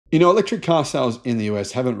You know, electric car sales in the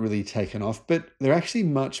US haven't really taken off, but they're actually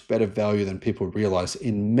much better value than people realize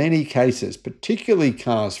in many cases, particularly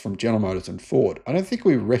cars from General Motors and Ford. I don't think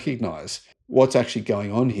we recognize what's actually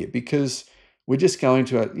going on here because we're just going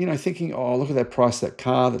to it, thinking, oh, look at that price of that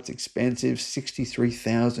car. That's expensive,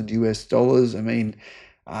 63,000 US dollars. EVs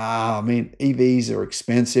are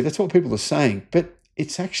expensive. That's what people are saying, but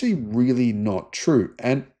it's actually really not true.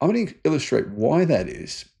 And I'm going to illustrate why that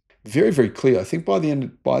is very, very clear. I think by the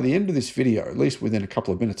end of this video, at least within a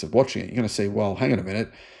couple of minutes of watching it, you're going to see, well, hang on a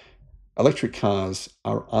minute. Electric cars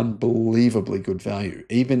are unbelievably good value,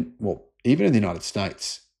 even in the United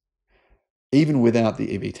States, even without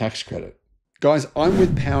the EV tax credit. Guys, I'm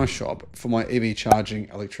with PowerShop for my EV charging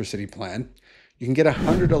electricity plan. You can get a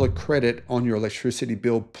 $100 credit on your electricity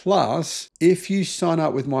bill. Plus, if you sign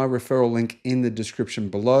up with my referral link in the description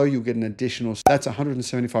below, you'll get an additional, that's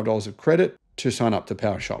 $175 of credit to sign up to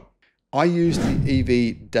PowerShop. I use the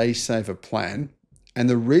EV Day Saver plan. And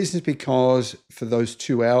the reason is because for those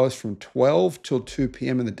 2 hours from 12 till 2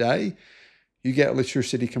 p.m. in the day, you get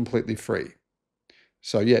electricity completely free.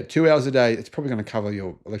 So yeah, 2 hours a day, it's probably going to cover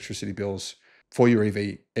your electricity bills for your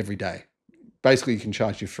EV every day. Basically, you can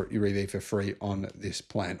charge your EV for free on this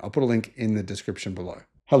plan. I'll put a link in the description below.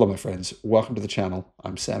 Hello, my friends. Welcome to the channel.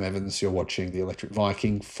 I'm Sam Evans. You're watching the Electric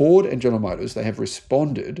Viking. Ford and General Motors, they have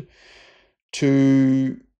responded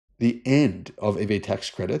to the end of EV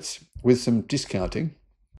tax credits with some discounting,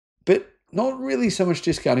 but not really so much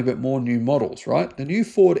discounting, but more new models, right? The new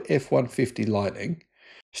Ford F-150 Lightning,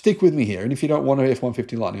 stick with me here. And if you don't want an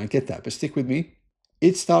F-150 Lightning, I get that, but stick with me.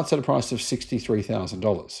 It starts at a price of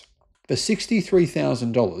 $63,000. For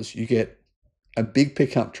 $63,000, you get a big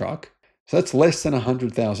pickup truck. So that's less than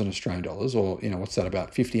 100,000 Australian dollars, or, what's that,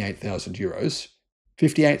 about 58,000 euros.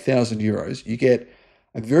 58,000 euros, you get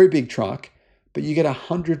a very big truck, but you get a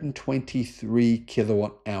 123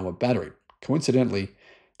 kilowatt hour battery. Coincidentally,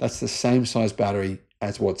 that's the same size battery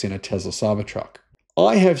as what's in a Tesla Cybertruck.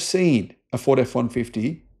 I have seen a Ford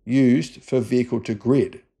F-150 used for vehicle to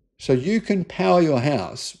grid. So you can power your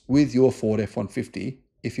house with your Ford F-150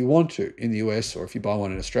 if you want to in the US, or if you buy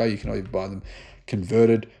one in Australia, you can either buy them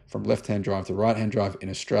converted from left-hand drive to right-hand drive. In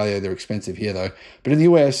Australia, they're expensive here though. But in the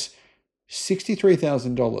US,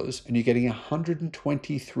 $63,000 and you're getting a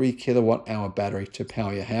 123 kilowatt hour battery to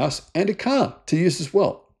power your house and a car to use as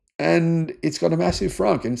well. And it's got a massive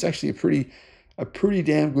frunk, and it's actually a pretty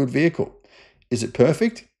damn good vehicle. Is it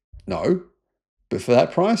perfect? No. But for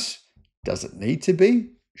that price, does it need to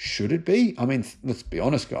be? Should it be? I mean, let's be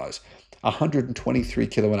honest, guys. 123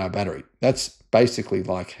 kilowatt hour battery. That's basically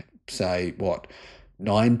like, say,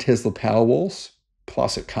 9 Tesla Powerwalls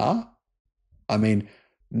plus a car. I mean,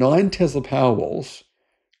 9 Tesla Powerwalls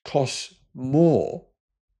costs more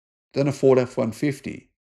than a Ford F-150.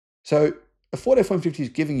 So a Ford F-150 is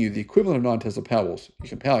giving you the equivalent of 9 Tesla Powerwalls. You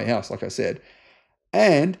can power your house, like I said,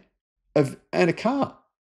 and a car.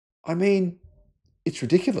 I mean, it's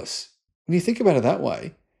ridiculous. When you think about it that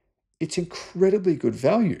way, it's incredibly good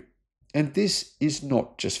value. And this is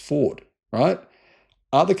not just Ford, right?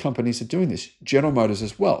 Other companies are doing this. General Motors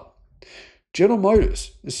as well. General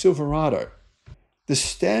Motors, the Silverado, the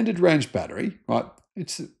standard range battery, right?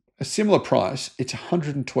 It's a similar price. It's a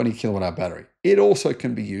 120 kilowatt hour battery. It also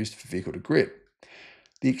can be used for vehicle to grid.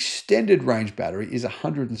 The extended range battery is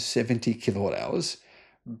 170 kilowatt hours.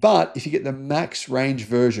 But if you get the max range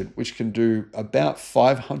version, which can do about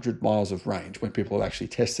 500 miles of range, when people have actually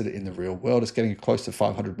tested it in the real world, it's getting close to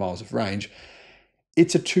 500 miles of range.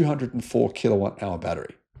 It's a 204 kilowatt hour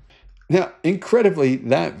battery. Now, incredibly,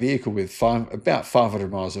 that vehicle with about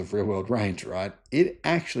 500 miles of real world range, right? It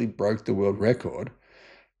actually broke the world record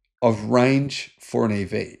of range for an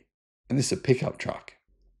EV. And this is a pickup truck.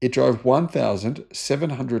 It drove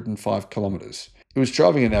 1,705 kilometers. It was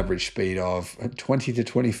driving an average speed of 20 to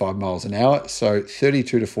 25 miles an hour, so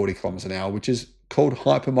 32 to 40 kilometers an hour, which is called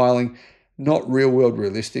hypermiling. Not real world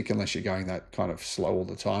realistic unless you're going that kind of slow all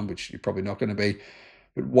the time, which you're probably not going to be.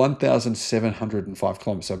 But 1,705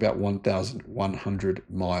 kilometers, so about 1,100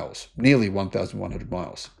 miles, nearly 1,100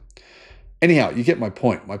 miles. Anyhow, you get my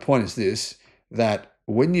point. My point is this, that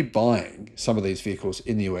when you're buying some of these vehicles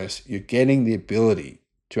in the US, you're getting the ability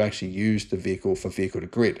to actually use the vehicle for vehicle to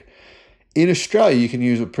grid. In Australia, you can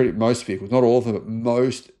use most vehicles, not all of them, but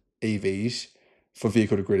most EVs for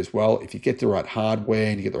vehicle to grid as well. If you get the right hardware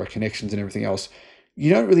and you get the right connections and everything else, you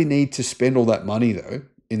don't really need to spend all that money though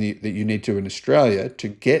that you need to in Australia to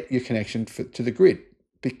get your connection to the grid,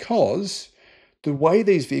 because the way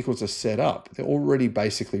these vehicles are set up, they're already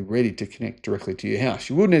basically ready to connect directly to your house.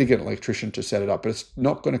 You will need to get an electrician to set it up, but it's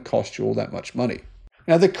not going to cost you all that much money.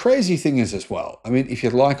 Now, the crazy thing is as well, I mean, if you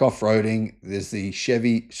like off-roading, there's the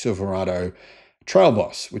Chevy Silverado Trail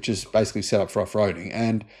Boss, which is basically set up for off-roading.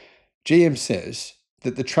 And GM says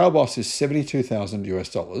that the Trail Boss is 72,000 US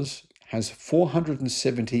dollars, has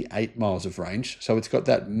 478 miles of range. So it's got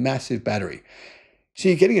that massive battery. So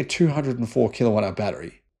you're getting a 204 kilowatt hour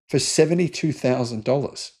battery for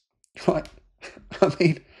 $72,000, right? I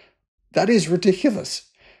mean, that is ridiculous.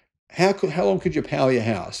 How long could you power your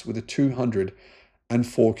house with a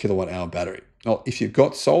 204 kilowatt hour battery? Well, if you've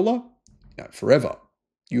got solar, forever,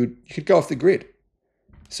 you could go off the grid.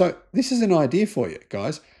 So this is an idea for you,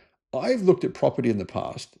 guys. I've looked at property in the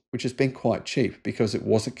past, which has been quite cheap because it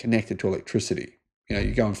wasn't connected to electricity.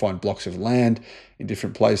 You go and find blocks of land in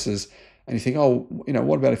different places and you think, oh,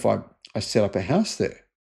 what about if I set up a house there,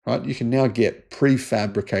 right? You can now get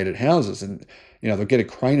prefabricated houses and, they'll get a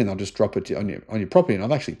crane and they'll just drop it on your property. And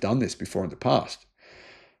I've actually done this before in the past.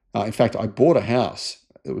 In fact, I bought a house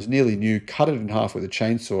that was nearly new, cut it in half with a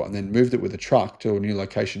chainsaw and then moved it with a truck to a new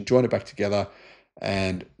location, joined it back together,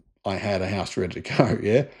 and I had a house ready to go,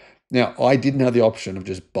 yeah? Now, I didn't have the option of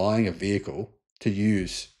just buying a vehicle to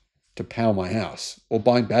use to power my house or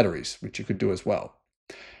buying batteries, which you could do as well.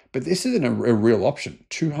 But this isn't a real option.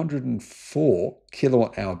 204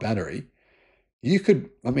 kilowatt hour battery. You could,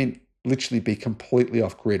 literally be completely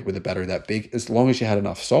off grid with a battery that big as long as you had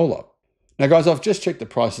enough solar. Now, guys, I've just checked the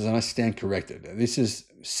prices and I stand corrected. This is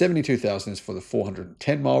 72,000 is for the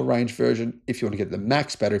 410 mile range version. If you want to get the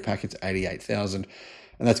max battery pack, it's 88,000.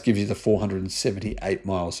 And that gives you the 478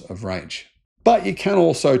 miles of range. But you can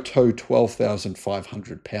also tow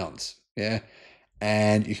 12,500 pounds, yeah?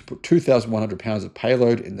 And you can put 2,100 pounds of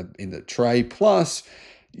payload in the tray, plus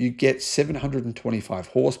you get 725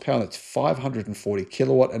 horsepower, that's 540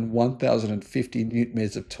 kilowatt and 1,050 newton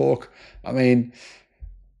meters of torque.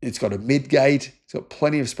 It's got a mid-gate, it's got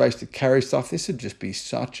plenty of space to carry stuff. This would just be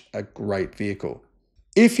such a great vehicle.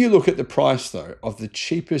 If you look at the price, though, of the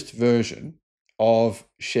cheapest version of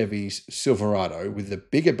Chevy's Silverado with the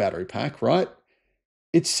bigger battery pack, right?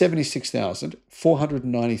 It's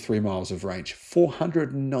 76,493 miles of range,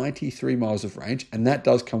 493 miles of range. And that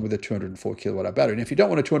does come with a 204 kilowatt hour battery. And if you don't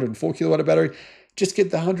want a 204 kilowatt hour battery, just get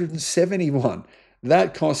the 171.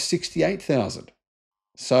 That costs 68,000.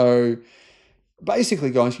 So basically,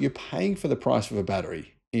 guys, you're paying for the price of a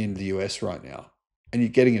battery in the US right now, and you're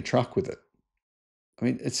getting a truck with it.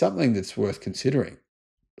 It's something that's worth considering.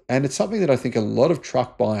 And it's something that I think a lot of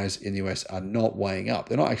truck buyers in the US are not weighing up.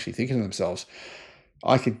 They're not actually thinking to themselves,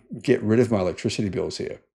 I could get rid of my electricity bills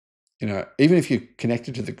here. Even if you're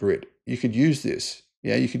connected to the grid, you could use this.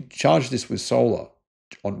 Yeah, you could charge this with solar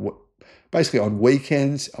basically on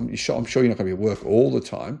weekends. I'm sure you're not going to be at work all the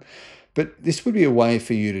time, but this would be a way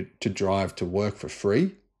for you to drive to work for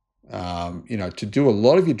free. To do a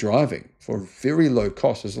lot of your driving for very low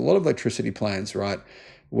cost. There's a lot of electricity plans, right,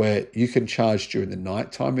 where you can charge during the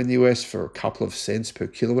nighttime in the US for a couple of cents per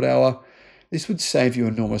kilowatt hour. This would save you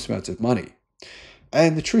enormous amounts of money.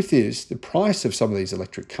 And the truth is, the price of some of these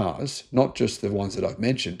electric cars, not just the ones that I've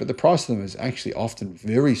mentioned, but the price of them is actually often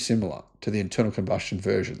very similar to the internal combustion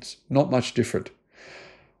versions, not much different.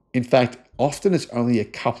 In fact, often it's only a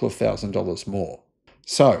couple of $1,000s more.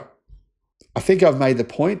 So I think I've made the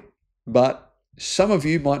point, but some of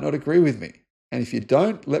you might not agree with me. And if you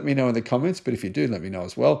don't, let me know in the comments. But if you do, let me know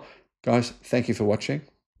as well. Guys, thank you for watching.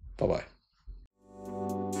 Bye-bye.